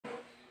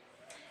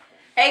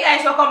Hey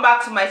guys, welcome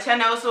back to my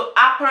channel. So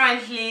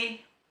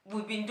apparently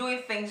we've been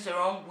doing things the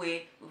wrong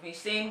way. We've been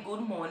saying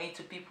good morning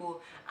to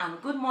people, and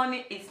good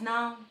morning is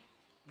now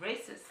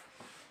racist.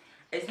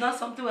 It's not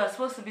something we're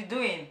supposed to be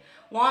doing.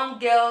 One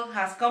girl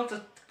has come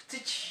to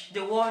teach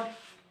the world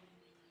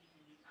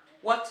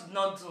what to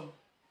not do.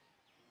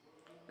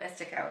 Let's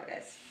check out,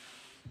 guys.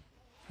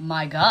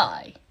 My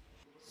guy.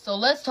 So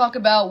let's talk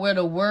about where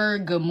the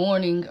word good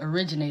morning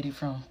originated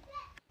from.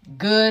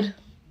 Good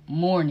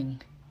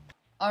morning.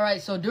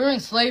 Alright, so during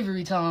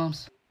slavery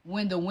times,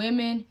 when the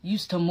women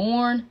used to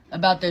mourn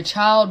about their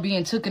child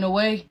being taken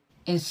away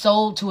and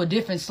sold to a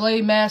different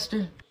slave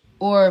master,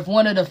 or if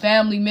one of the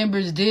family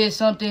members did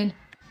something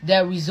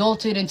that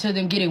resulted into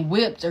them getting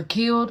whipped or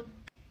killed,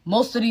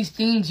 most of these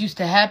things used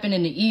to happen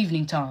in the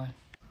evening time,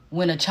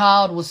 when a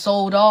child was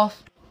sold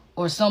off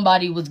or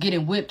somebody was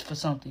getting whipped for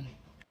something.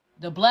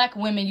 The black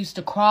women used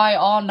to cry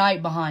all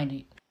night behind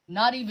it.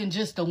 Not even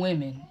just the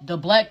women, the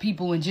black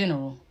people in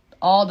general,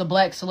 all the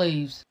black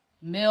slaves,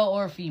 male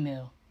or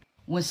female.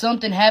 When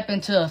something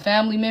happened to a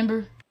family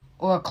member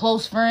or a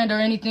close friend or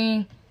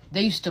anything,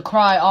 they used to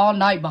cry all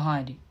night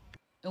behind it.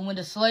 And when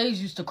the slaves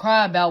used to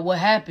cry about what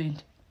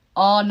happened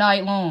all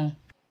night long,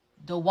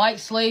 the white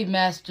slave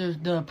masters,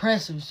 the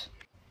oppressors,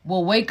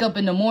 will wake up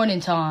in the morning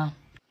time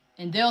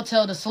and they'll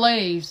tell the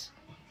slaves,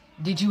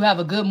 "Did you have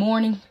a good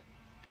morning?"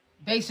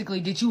 Basically,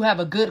 did you have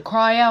a good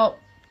cry out?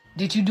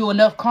 Did you do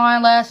enough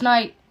crying last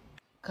night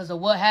because of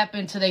what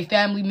happened to their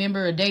family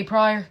member a day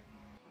prior?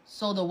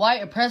 So the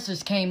white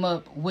oppressors came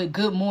up with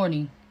good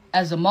morning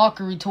as a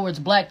mockery towards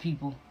black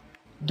people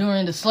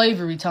during the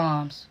slavery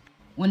times,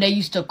 when they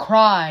used to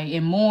cry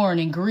and mourn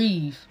and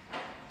grieve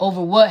over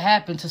what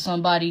happened to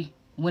somebody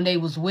when they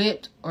was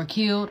whipped or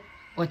killed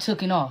or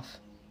taken off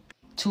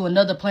to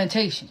another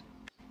plantation.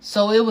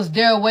 So it was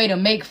their way to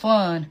make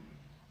fun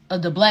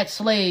of the black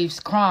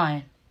slaves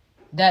crying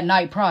that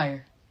night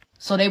prior.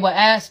 So they would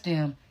ask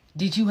them,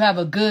 "Did you have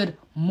a good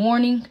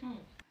morning?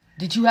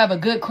 Did you have a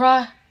good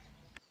cry?"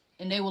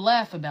 And they would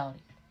laugh about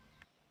it.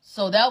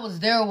 So that was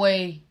their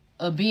way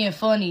of being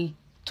funny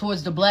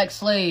towards the black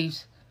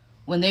slaves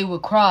when they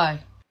would cry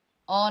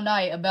all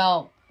night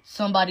about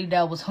somebody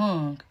that was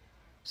hung,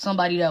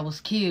 somebody that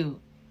was killed.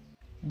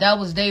 That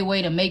was their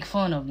way to make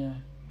fun of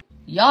them.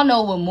 Y'all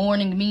know what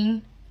mourning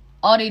mean.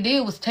 All they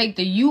did was take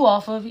the U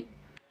off of it,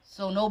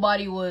 so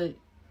nobody would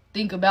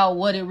think about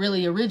what it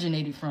really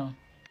originated from.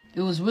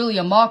 It was really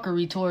a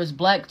mockery towards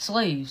black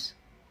slaves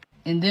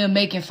and them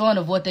making fun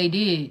of what they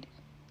did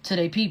to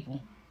their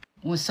people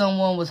when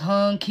someone was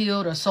hung,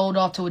 killed, or sold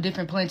off to a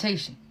different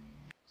plantation.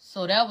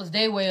 So that was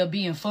their way of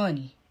being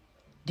funny.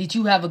 Did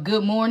you have a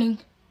good morning?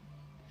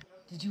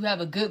 Did you have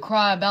a good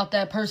cry about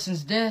that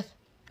person's death?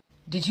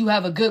 Did you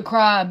have a good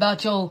cry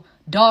about your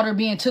daughter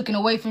being taken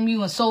away from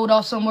you and sold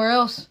off somewhere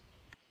else?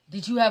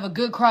 Did you have a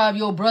good cry of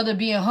your brother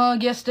being hung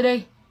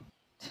yesterday?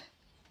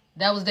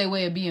 That was their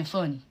way of being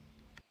funny.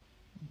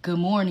 Good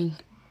morning,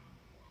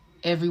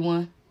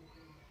 everyone.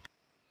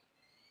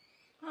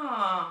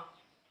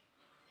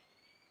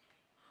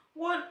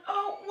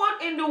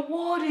 What in the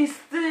world is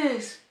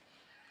this?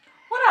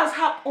 What has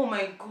happened? Oh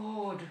my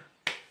God.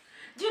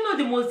 Do you know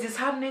the most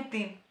disheartening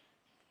thing?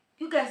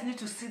 You guys need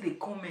to see the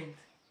comment.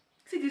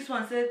 See, this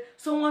one said,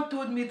 "Someone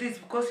told me this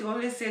because he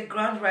always said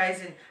grand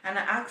rising, and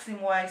I asked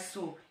him why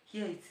so."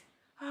 Hear it.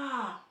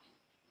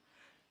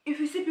 If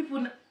you see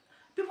people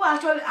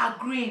actually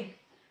agreeing.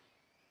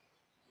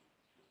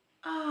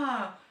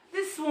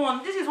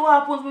 This is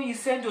what happens when you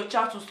send your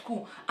child to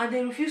school and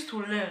they refuse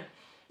to learn.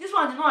 This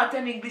one did not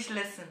attend English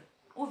lesson,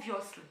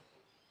 obviously.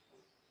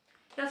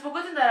 He has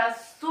forgotten that there are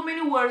so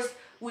many words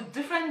with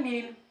different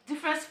meaning,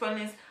 different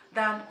spellings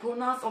that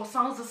pronounce or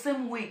sounds the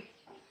same way.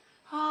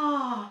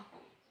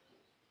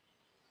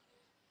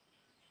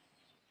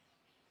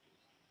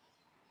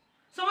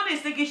 Somebody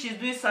is thinking she's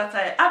doing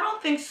satire. I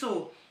don't think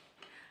so.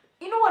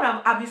 You know what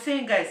I've been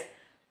saying, guys?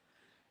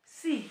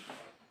 See,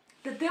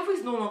 the devil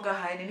is no longer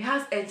hiding. He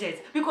has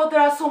agents. Because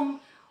there are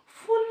some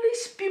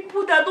foolish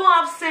people that don't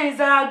have sense,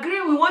 that are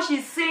agreeing with what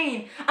she's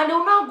saying, and they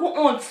will now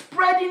go on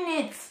spreading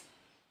it.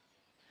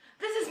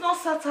 This is not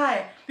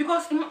satire.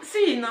 Because,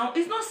 see now,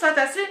 it's not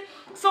satire. See,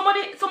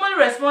 somebody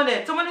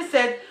responded. Somebody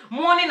said,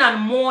 morning and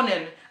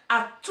morning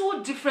are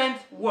two different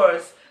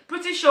words.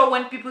 Pretty sure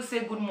when people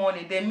say good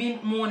morning, they mean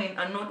morning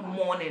and not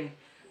morning.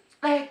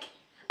 Like,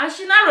 and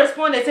she now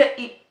responded, said,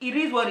 it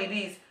is what it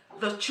is.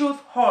 The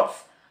truth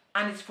hurts,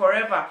 and it's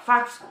forever.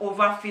 Facts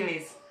over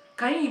feelings.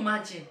 Can you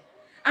imagine?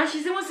 And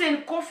she's even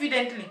saying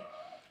confidently.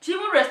 She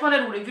even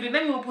responded with a video.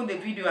 Let me open the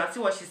video and see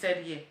what she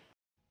said here.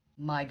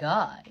 My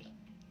guy.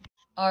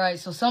 Alright,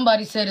 so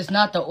somebody said it's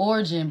not the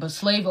origin, but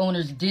slave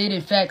owners did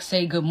in fact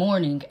say good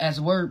morning as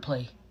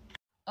wordplay.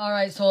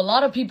 Alright, so a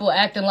lot of people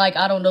acting like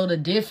I don't know the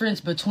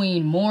difference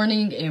between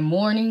morning and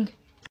morning.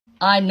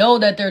 I know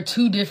that they're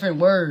two different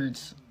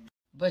words,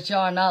 but y'all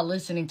are not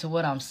listening to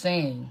what I'm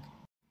saying.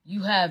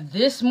 You have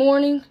this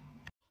morning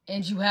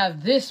and you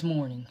have this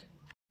morning.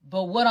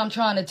 But what I'm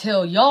trying to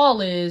tell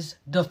y'all is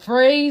the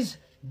phrase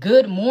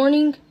good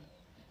morning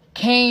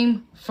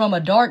came from a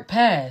dark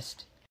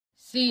past.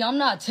 See, I'm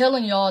not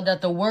telling y'all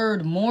that the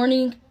word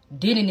morning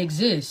didn't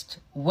exist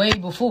way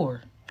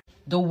before.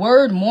 The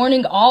word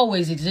morning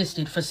always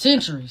existed for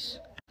centuries.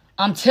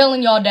 I'm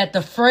telling y'all that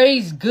the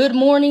phrase good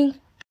morning,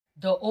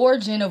 the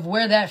origin of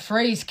where that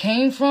phrase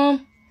came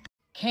from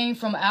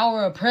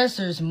our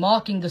oppressors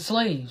mocking the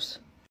slaves.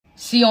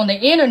 See, on the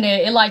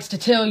internet, it likes to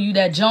tell you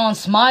that John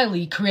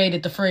Smiley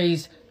created the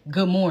phrase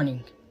good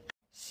morning.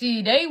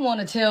 See, they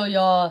want to tell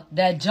y'all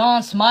that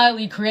John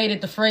Smiley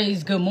created the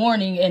phrase good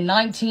morning in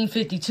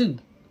 1952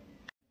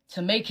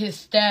 to make his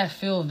staff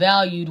feel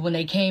valued when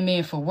they came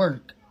in for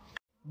work.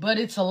 But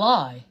it's a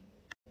lie.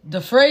 The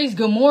phrase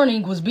good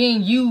morning was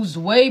being used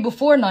way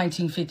before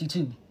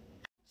 1952.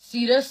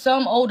 See, there's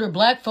some older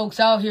black folks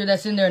out here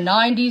that's in their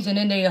 90s and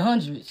in their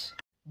 100s.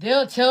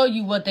 They'll tell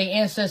you what their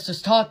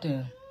ancestors taught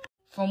them,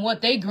 from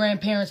what their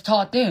grandparents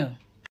taught them.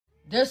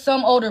 There's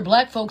some older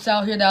black folks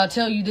out here that'll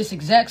tell you this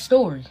exact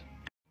story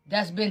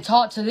that's been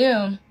taught to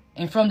them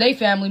and from their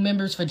family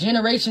members for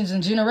generations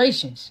and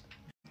generations.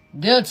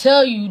 They'll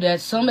tell you that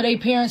some of their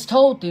parents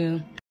told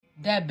them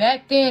that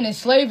back then in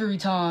slavery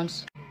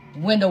times,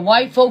 when the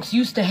white folks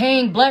used to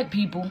hang black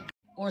people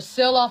or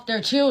sell off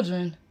their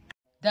children,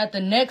 that the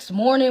next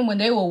morning when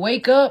they will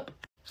wake up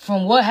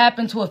from what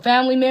happened to a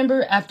family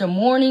member after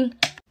mourning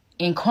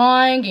and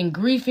crying and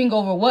grieving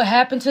over what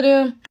happened to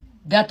them,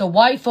 that the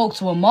white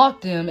folks will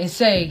mock them and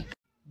say,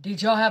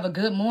 "Did y'all have a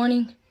good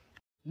morning?"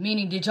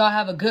 Meaning, did y'all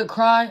have a good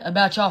cry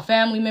about y'all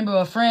family member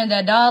or friend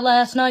that died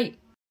last night?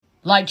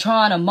 Like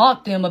trying to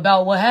mock them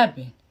about what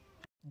happened.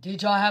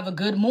 Did y'all have a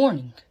good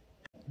morning?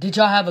 Did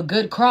y'all have a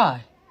good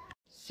cry?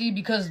 See,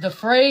 because the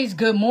phrase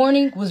good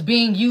morning was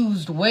being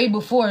used way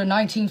before the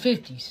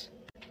 1950s.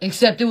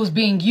 Except it was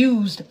being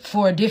used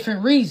for a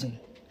different reason.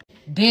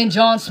 Then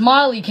John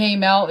Smiley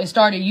came out and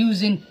started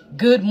using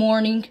good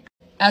morning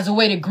as a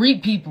way to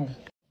greet people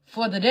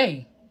for the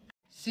day.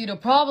 See, the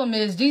problem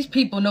is these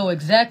people know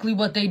exactly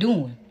what they're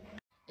doing.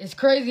 It's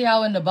crazy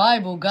how in the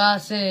Bible,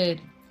 God said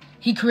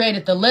he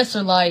created the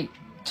lesser light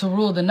to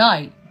rule the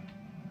night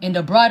and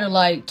the brighter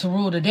light to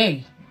rule the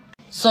day.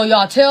 So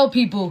y'all tell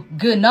people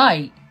good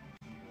night,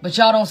 but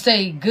y'all don't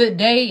say good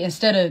day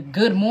instead of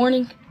good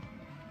morning.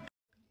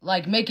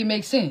 Like, make it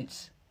make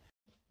sense.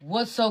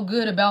 What's so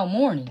good about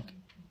morning?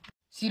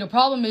 See, the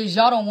problem is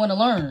y'all don't want to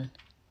learn.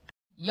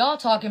 Y'all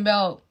talking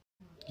about,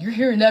 you're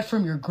hearing that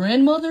from your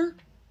grandmother,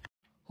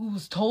 who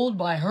was told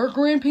by her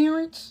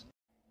grandparents?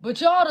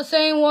 But y'all the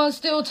same ones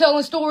still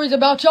telling stories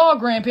about y'all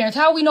grandparents.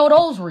 How we know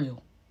those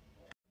real?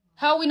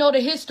 How we know the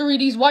history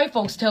these white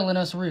folks telling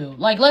us real?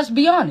 Like, let's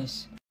be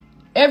honest.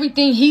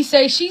 Everything he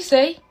say, she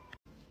say.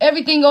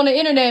 Everything on the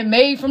internet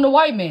made from the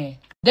white man.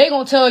 They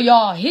gonna tell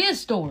y'all his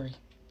story.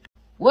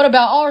 What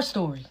about our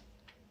story?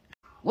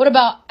 What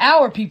about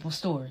our people's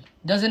story?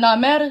 Does it not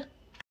matter?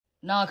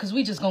 Nah, cause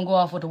we just gonna go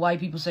off what the white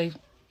people say.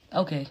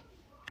 Okay.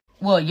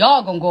 Well,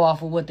 y'all gonna go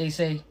off of what they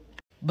say.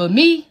 But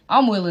me,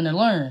 I'm willing to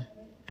learn.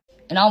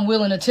 And I'm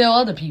willing to tell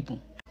other people.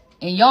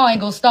 And y'all ain't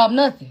gonna stop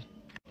nothing.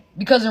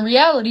 Because in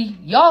reality,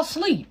 y'all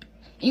sleep.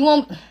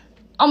 I'm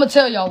gonna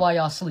tell y'all why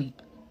y'all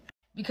sleep.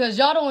 Because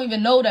y'all don't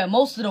even know that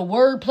most of the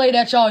wordplay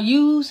that y'all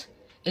use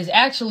is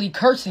actually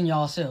cursing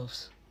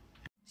yourselves.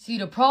 See,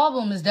 the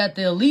problem is that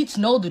the elites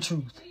know the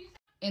truth.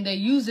 And they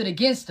use it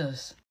against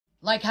us.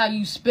 Like how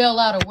you spell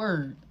out a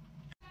word.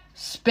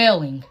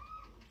 Spelling.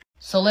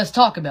 So let's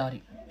talk about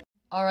it.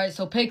 Alright,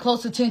 so pay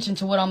close attention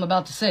to what I'm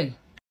about to say.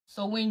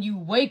 So when you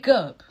wake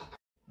up,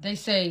 they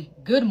say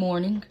good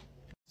morning.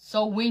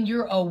 So when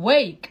you're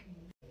awake,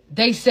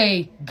 they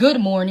say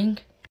good morning.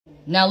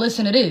 Now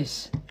listen to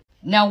this.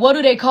 Now what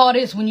do they call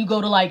this when you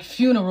go to like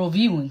funeral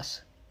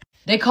viewings?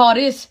 They call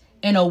this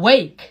an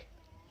awake.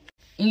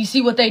 And you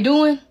see what they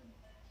doing?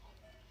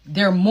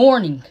 They're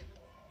mourning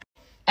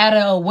at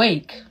an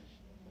awake.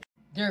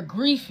 They're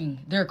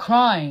grieving, they're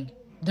crying,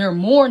 they're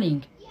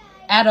mourning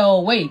at an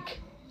awake.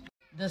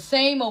 The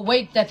same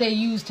awake that they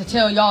use to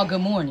tell y'all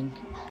good morning.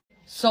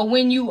 So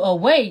when you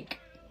awake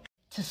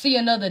to see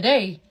another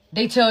day,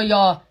 they tell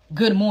y'all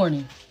good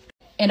morning.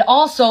 And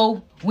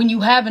also, when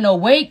you have an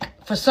awake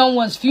for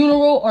someone's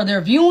funeral or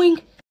their viewing,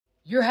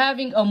 you're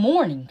having a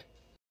mourning.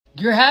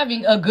 You're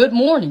having a good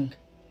morning.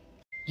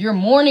 You're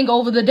mourning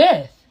over the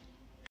death.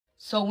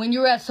 So when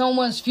you're at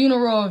someone's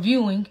funeral or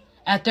viewing,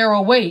 at their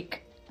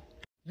awake,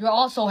 you're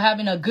also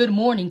having a good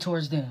morning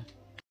towards them.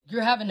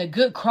 You're having a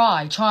good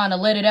cry, trying to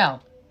let it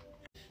out.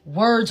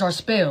 Words are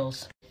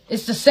spells.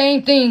 It's the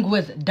same thing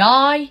with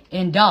die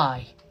and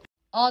die.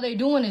 All they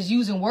doing is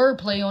using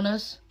wordplay on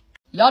us.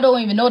 Y'all don't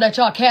even know that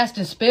y'all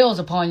casting spells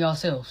upon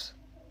yourselves.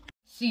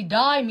 See,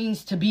 die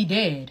means to be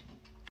dead.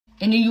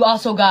 And then you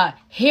also got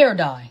hair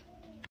dye.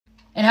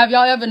 And have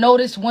y'all ever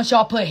noticed once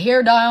y'all put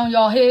hair dye on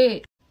y'all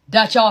head,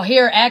 that y'all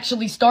hair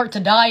actually start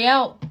to die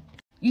out?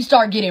 You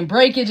start getting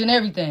breakage and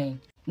everything.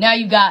 Now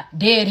you got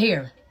dead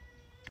hair.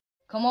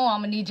 Come on,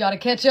 I'm gonna need y'all to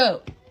catch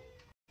up.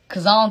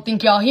 Cause I don't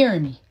think y'all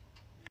hearing me.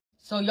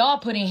 So y'all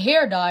putting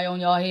hair dye on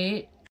y'all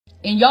head.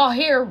 And y'all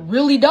hair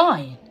really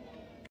dying.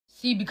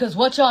 See, because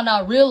what y'all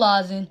not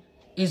realizing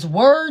is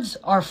words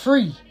are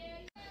free.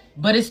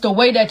 But it's the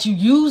way that you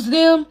use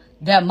them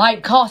that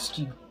might cost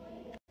you.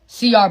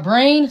 See, our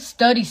brain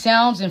studies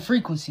sounds and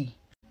frequency,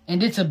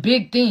 and it's a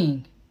big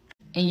thing,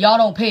 and y'all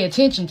don't pay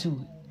attention to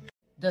it.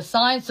 The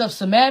science of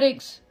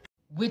somatics,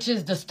 which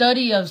is the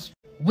study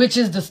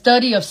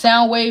of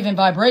sound wave and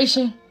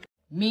vibration,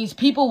 means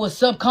people will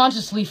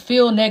subconsciously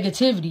feel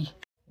negativity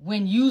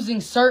when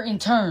using certain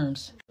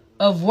terms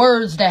of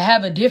words that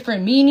have a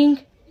different meaning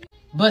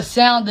but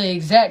sound the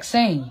exact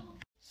same.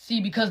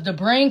 See, because the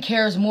brain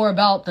cares more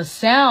about the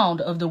sound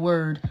of the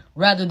word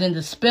rather than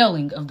the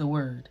spelling of the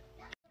word.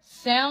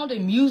 Sound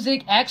and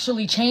music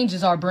actually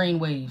changes our brain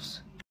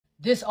waves.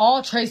 This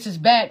all traces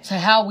back to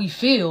how we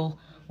feel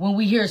when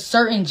we hear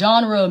certain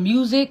genre of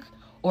music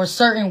or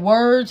certain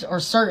words or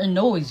certain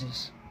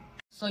noises.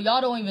 So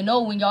y'all don't even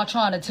know when y'all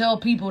trying to tell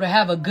people to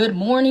have a good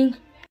morning,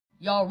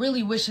 y'all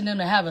really wishing them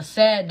to have a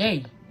sad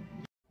day.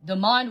 The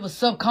mind will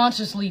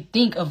subconsciously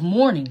think of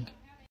mourning,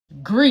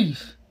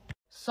 grief,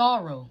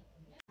 sorrow.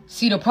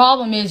 See, the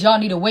problem is y'all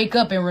need to wake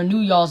up and renew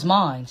y'all's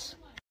minds.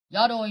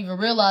 Y'all don't even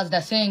realize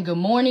that saying good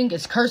morning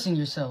is cursing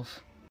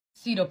yourself.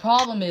 See, the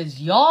problem is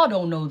y'all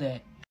don't know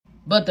that.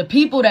 But the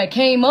people that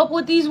came up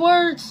with these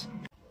words,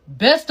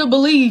 best to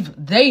believe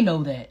they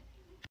know that.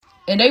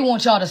 And they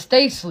want y'all to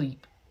stay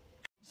asleep.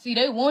 See,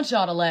 they want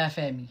y'all to laugh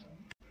at me.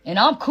 And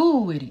I'm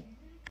cool with it.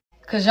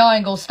 Cause y'all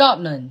ain't gonna stop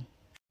nothing.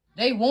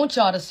 They want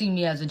y'all to see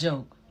me as a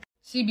joke.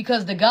 See,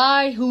 because the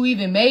guy who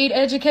even made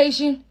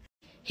education,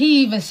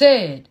 he even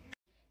said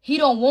he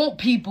don't want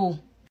people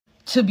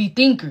to be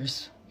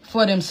thinkers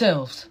for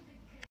themselves.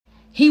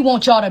 He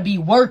wants y'all to be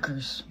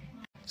workers.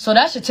 So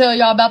that should tell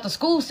y'all about the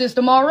school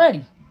system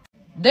already.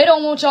 They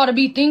don't want y'all to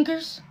be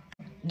thinkers.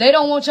 They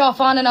don't want y'all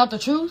finding out the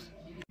truth.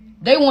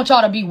 They want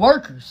y'all to be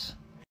workers.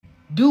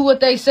 Do what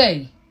they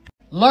say.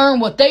 Learn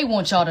what they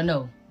want y'all to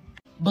know.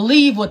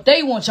 Believe what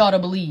they want y'all to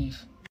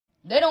believe.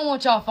 They don't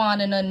want y'all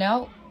finding nothing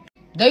out.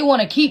 They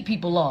want to keep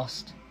people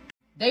lost.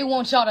 They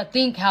want y'all to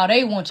think how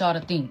they want y'all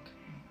to think.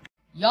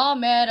 Y'all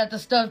mad at the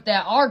stuff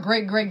that our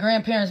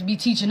great-great-grandparents be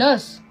teaching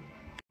us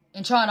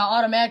and trying to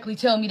automatically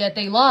tell me that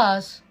they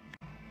lies.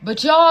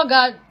 But y'all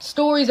got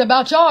stories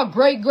about y'all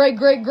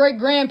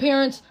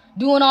great-great-great-great-grandparents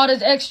doing all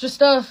this extra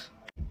stuff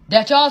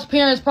that y'all's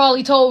parents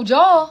probably told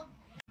y'all.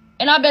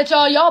 And I bet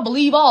y'all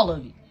believe all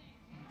of it.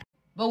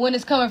 But when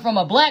it's coming from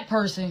a black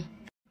person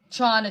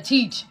trying to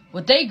teach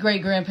what they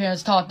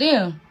great-grandparents taught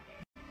them,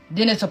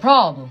 then it's a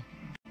problem.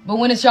 But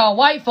when it's y'all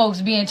white folks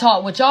being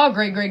taught what y'all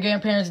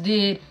great-great-grandparents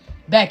did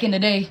back in the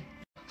day,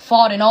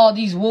 fought in all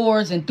these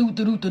wars and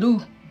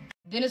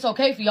then it's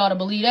okay for y'all to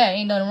believe that.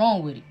 Ain't nothing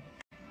wrong with it.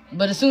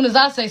 But as soon as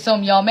I say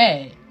something, y'all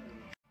mad.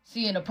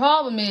 See, and the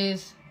problem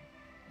is,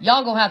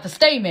 y'all gonna have to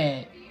stay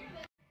mad.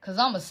 Cause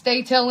I'ma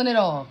stay telling it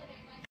all.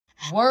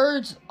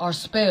 Words are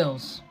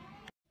spells.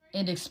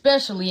 And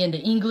especially in the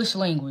English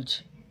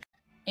language.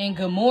 And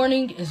good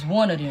morning is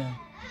one of them.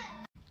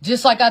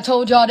 Just like I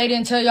told y'all they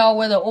didn't tell y'all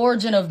where the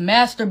origin of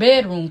master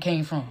bedroom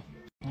came from.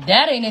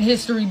 That ain't in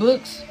history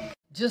books.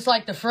 Just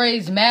like the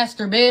phrase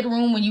master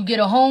bedroom when you get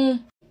a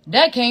home,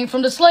 that came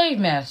from the slave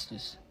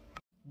masters.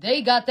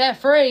 They got that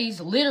phrase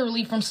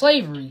literally from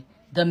slavery.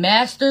 The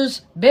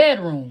master's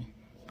bedroom.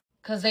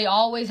 Cause they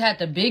always had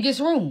the biggest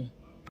room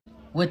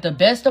with the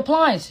best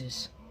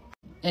appliances.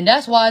 And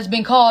that's why it's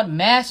been called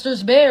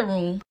master's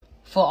bedroom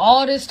for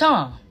all this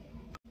time.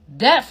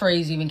 That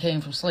phrase even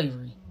came from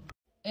slavery.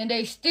 And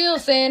they still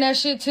saying that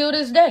shit till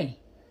this day.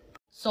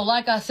 So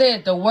like I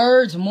said, the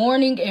words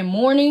morning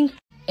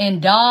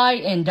and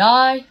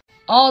die,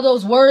 all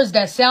those words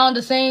that sound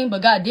the same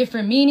but got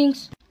different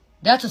meanings,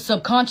 that's a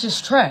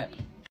subconscious trap.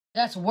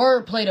 That's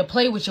wordplay to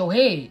play with your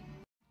head.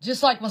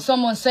 Just like when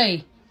someone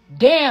say,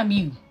 damn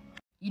you.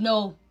 You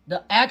know,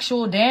 the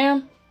actual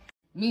dam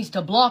means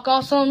to block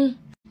off something.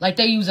 Like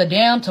they use a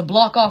dam to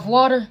block off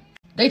water.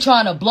 They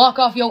trying to block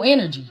off your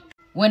energy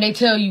when they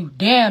tell you,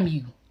 damn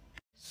you.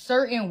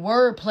 Certain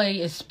wordplay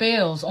is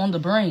spells on the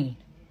brain.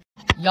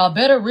 Y'all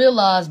better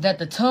realize that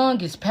the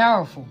tongue is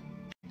powerful.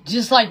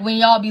 Just like when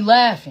y'all be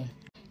laughing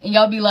and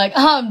y'all be like,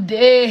 I'm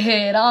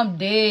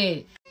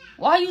dead.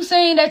 Why you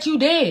saying that you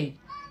dead?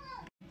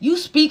 You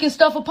speaking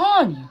stuff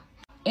upon you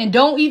and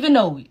don't even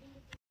know it.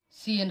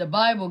 See, in the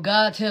Bible,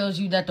 God tells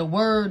you that the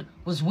Word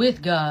was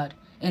with God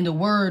and the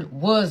Word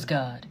was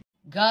God.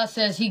 God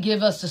says he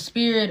give us the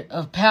spirit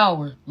of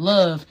power,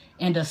 love,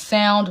 and a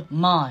sound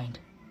mind.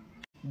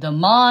 The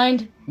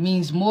mind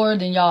means more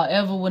than y'all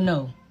ever will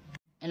know.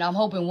 And I'm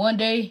hoping one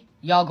day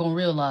y'all gonna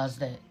realize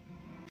that.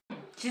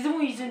 She's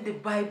even using the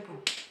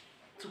Bible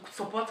to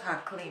support her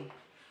claim.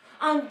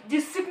 And the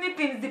sickening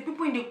thing is the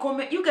people in the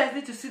comment, you guys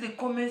need to see the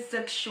comment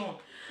section.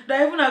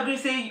 That even agree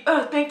say,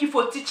 oh, thank you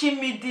for teaching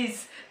me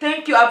this.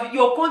 Thank you.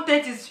 Your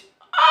content is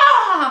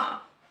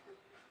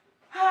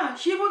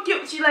she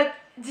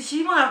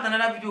even have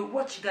another video.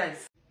 Watch,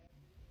 guys.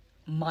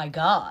 My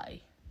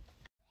guy.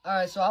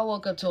 Alright, so I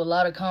woke up to a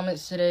lot of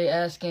comments today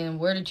asking,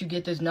 where did you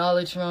get this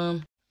knowledge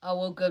from? I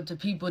woke up to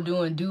people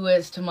doing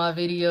duets to my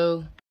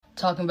video,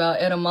 talking about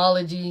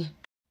etymology,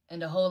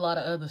 and a whole lot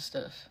of other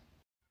stuff.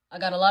 I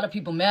got a lot of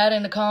people mad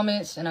in the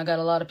comments, and I got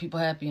a lot of people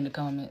happy in the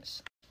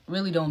comments.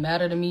 really don't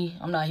matter to me.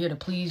 I'm not here to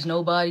please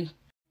nobody.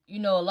 You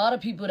know, a lot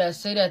of people that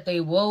say that they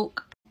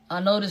woke,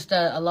 I noticed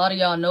that a lot of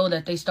y'all know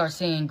that they start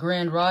saying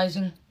grand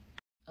rising.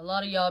 A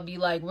lot of y'all be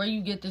like, where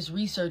you get this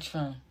research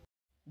from?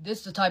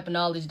 This the type of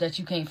knowledge that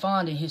you can't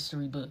find in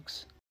history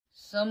books.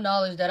 Some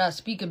knowledge that I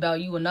speak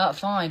about you will not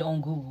find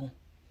on Google.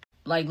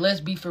 Like, let's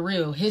be for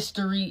real.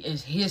 History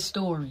is his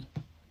story.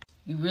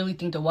 You really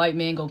think the white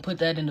man gonna put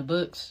that in the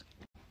books?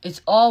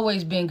 It's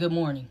always been good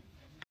morning.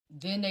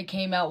 Then they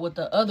came out with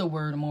the other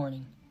word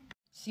morning.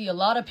 See, a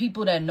lot of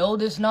people that know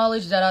this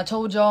knowledge that I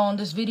told y'all on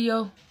this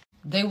video,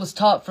 they was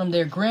taught from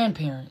their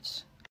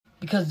grandparents.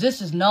 Because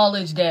this is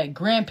knowledge that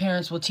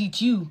grandparents will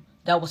teach you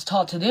that was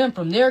taught to them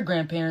from their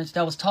grandparents,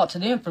 that was taught to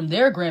them from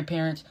their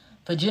grandparents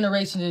for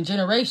generations and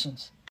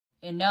generations.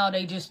 And now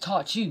they just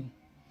taught you.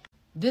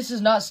 This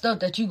is not stuff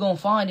that you gonna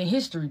find in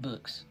history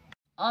books.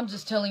 I'm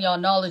just telling y'all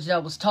knowledge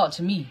that was taught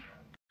to me.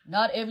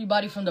 Not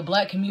everybody from the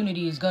black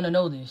community is gonna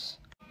know this.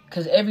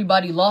 Because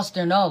everybody lost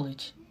their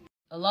knowledge.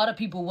 A lot of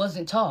people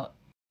wasn't taught.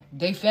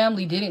 They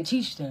family didn't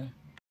teach them.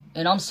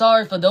 And I'm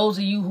sorry for those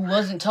of you who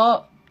wasn't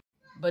taught,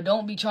 but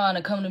don't be trying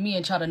to come to me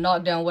and try to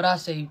knock down what I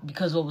say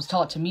because what was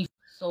taught to me.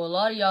 So a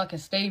lot of y'all can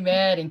stay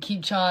mad and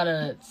keep trying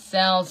to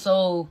sound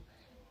so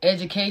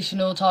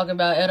educational, talking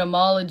about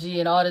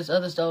etymology and all this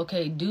other stuff.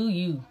 Okay, do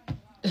you.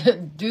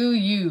 Do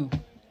you.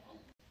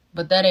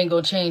 But that ain't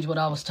gonna change what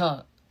I was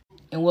taught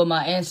and what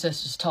my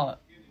ancestors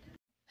taught.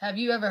 Have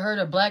you ever heard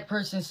a black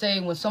person say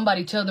when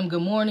somebody tell them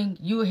good morning,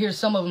 you will hear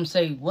some of them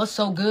say, what's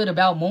so good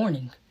about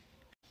morning?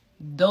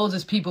 Those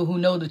is people who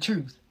know the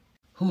truth,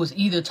 who was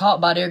either taught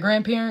by their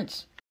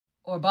grandparents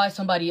or by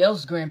somebody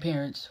else's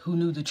grandparents who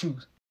knew the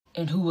truth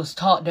and who was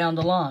taught down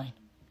the line.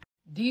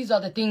 These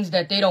are the things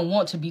that they don't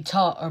want to be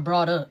taught or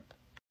brought up.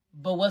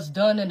 But what's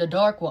done in the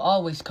dark will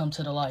always come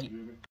to the light.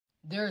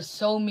 There are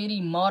so many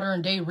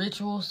modern day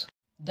rituals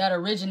that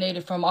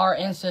originated from our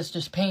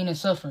ancestors' pain and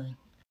suffering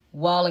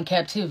while in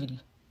captivity.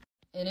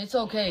 And it's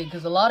okay,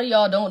 because a lot of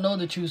y'all don't know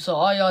the truth, so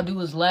all y'all do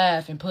is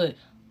laugh and put,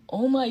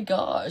 oh my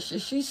gosh,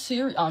 is she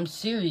serious? I'm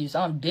serious.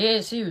 I'm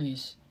dead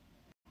serious.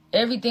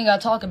 Everything I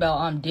talk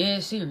about, I'm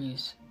dead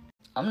serious.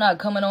 I'm not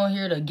coming on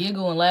here to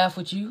giggle and laugh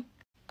with you,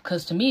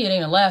 because to me, it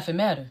ain't a laughing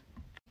matter.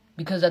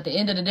 Because at the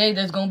end of the day,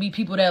 there's going to be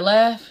people that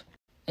laugh,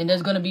 and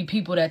there's going to be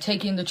people that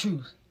take in the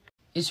truth.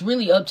 It's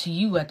really up to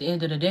you at the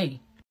end of the day.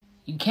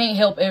 You can't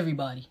help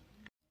everybody.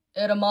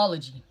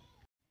 Etymology,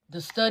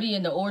 the study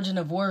and the origin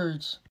of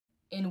words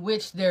in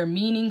which their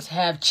meanings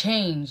have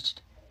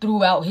changed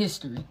throughout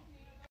history.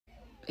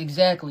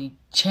 Exactly,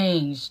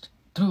 changed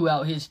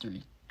throughout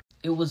history.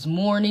 It was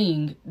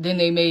morning, then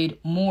they made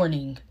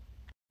morning.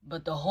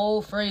 But the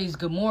whole phrase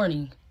good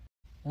morning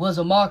was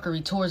a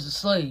mockery towards the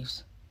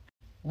slaves.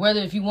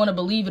 Whether if you want to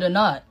believe it or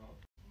not,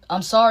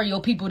 I'm sorry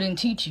your people didn't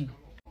teach you.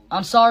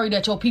 I'm sorry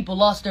that your people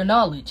lost their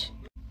knowledge.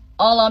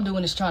 All I'm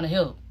doing is trying to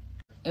help.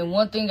 And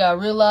one thing I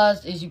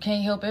realized is you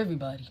can't help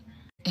everybody.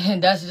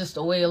 And that's just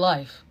the way of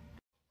life.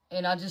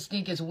 And I just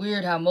think it's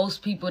weird how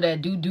most people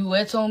that do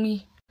duets on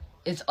me,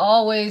 it's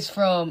always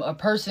from a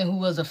person who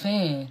was a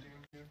fan.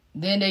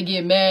 Then they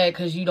get mad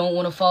because you don't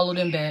want to follow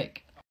them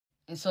back.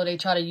 And so they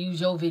try to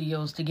use your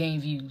videos to gain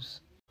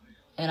views.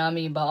 And I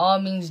mean, by all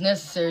means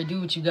necessary,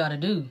 do what you gotta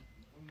do.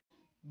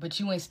 But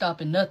you ain't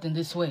stopping nothing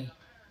this way.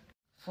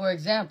 For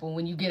example,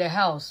 when you get a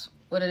house,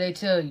 what do they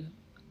tell you?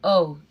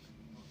 Oh,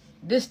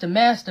 this the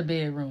master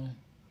bedroom.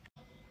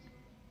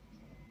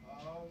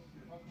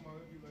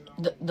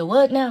 The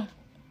what now?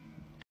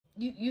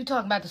 You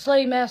talking about the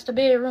slave master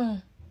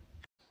bedroom?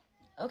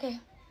 Okay.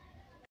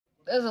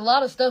 There's a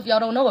lot of stuff y'all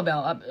don't know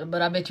about,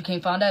 but I bet you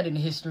can't find that in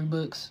the history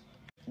books.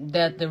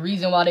 That the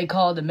reason why they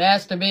call the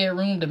master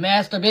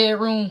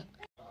bedroom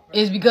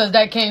is because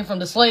that came from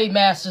the slave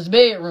master's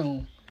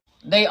bedroom.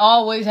 They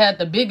always had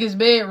the biggest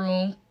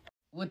bedroom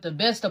with the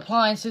best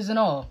appliances and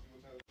all.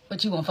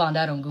 But you won't find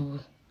that on Google.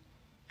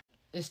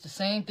 It's the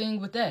same thing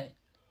with that.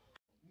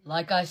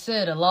 Like I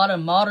said, a lot of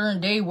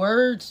modern day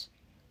words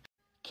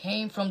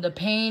came from the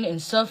pain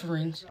and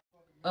sufferings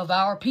of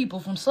our people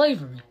from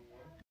slavery.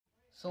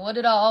 So what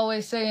did I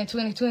always say in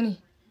 2020?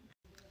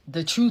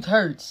 The truth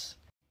hurts,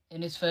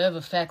 and it's forever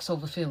facts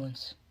over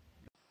feelings.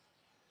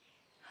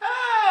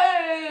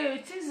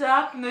 Hey, things are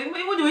happening.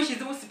 Even the way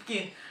she's even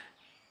speaking.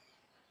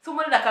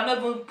 Somebody that cannot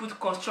even put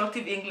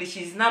constructive English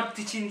is now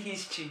teaching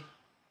history.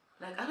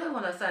 Like, I don't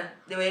even understand.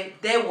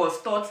 There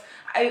was taught.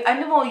 I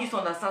never used to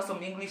understand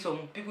some English from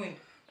people,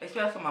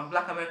 especially from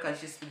Black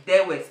Americans.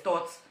 There was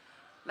taught.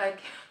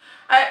 Like,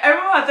 I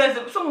remember at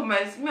times, some of me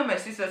and my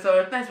sisters, so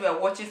at times we are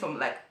watching some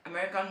like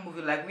American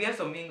movie, like we have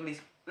some English,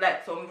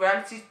 like some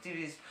reality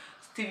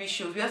TV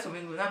shows, we have some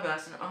English, and we are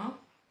asking,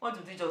 what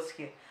did we just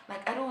hear?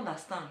 Like, I don't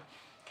understand.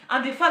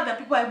 And the fact that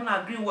people are even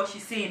agreeing what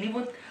she's saying,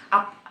 even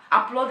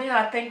applauding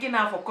her, thanking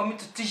her for coming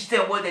to teach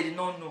them what they did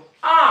not know.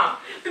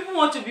 People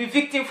want to be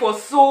victim for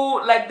so,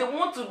 like they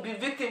want to be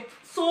victim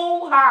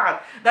so hard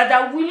that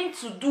they're willing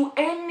to do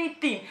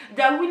anything.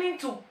 They're willing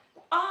to,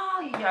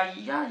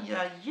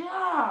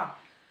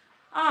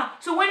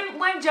 so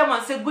when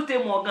Germans say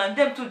Guten Morgen,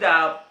 them too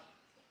they're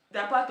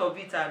part of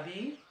it,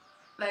 Abi.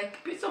 Like,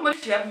 somebody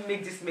should help me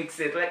make this make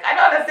sense. Like, I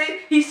don't understand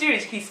history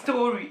is his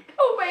story.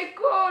 Oh my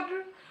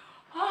god.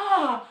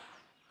 Ah.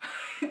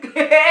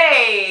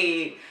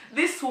 Hey,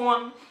 this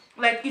one,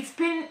 like, it's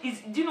pain.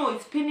 It's, you know,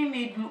 it's paining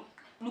me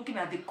looking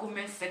at the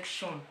comment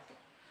section.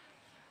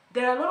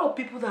 There are a lot of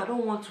people that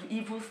don't want to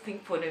even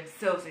think for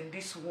themselves in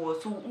this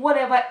world. So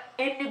whatever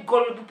any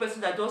gullible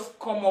person that just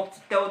come up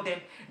to tell them,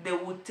 they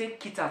will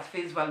take it at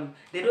face value.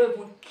 They don't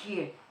even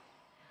care.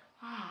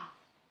 Ah.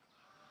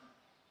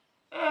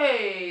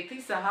 Hey,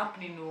 things are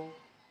happening, oh.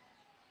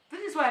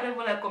 This is why I don't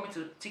even like coming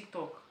to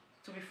TikTok,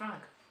 to be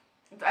frank.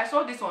 I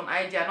saw this on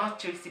IG, I not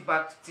chase it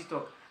back to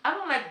TikTok. I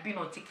don't like being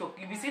on TikTok.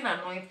 You'll be seeing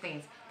annoying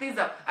things. Things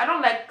that I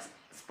don't like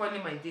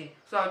spoiling my day.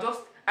 So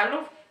I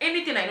love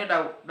anything I know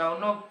that will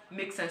not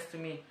make sense to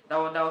me, that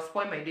will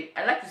spoil my day.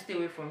 I like to stay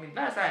away from it.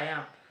 That's how I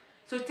am.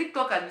 So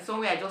TikTok has been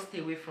somewhere I just stay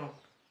away from.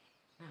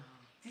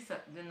 These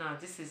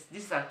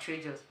are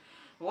treasures.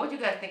 But what do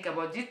you guys think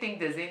about? Do you think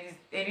there's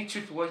any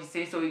truth to what you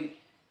say? So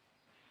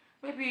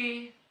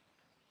maybe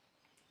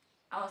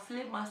our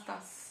slave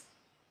masters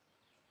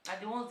are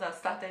the ones that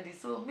started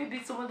it. So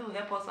maybe somebody will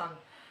help us, and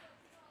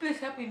please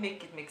help me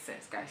make it make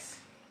sense, guys.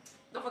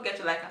 Don't forget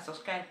to like and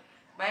subscribe.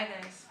 Bye,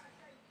 guys.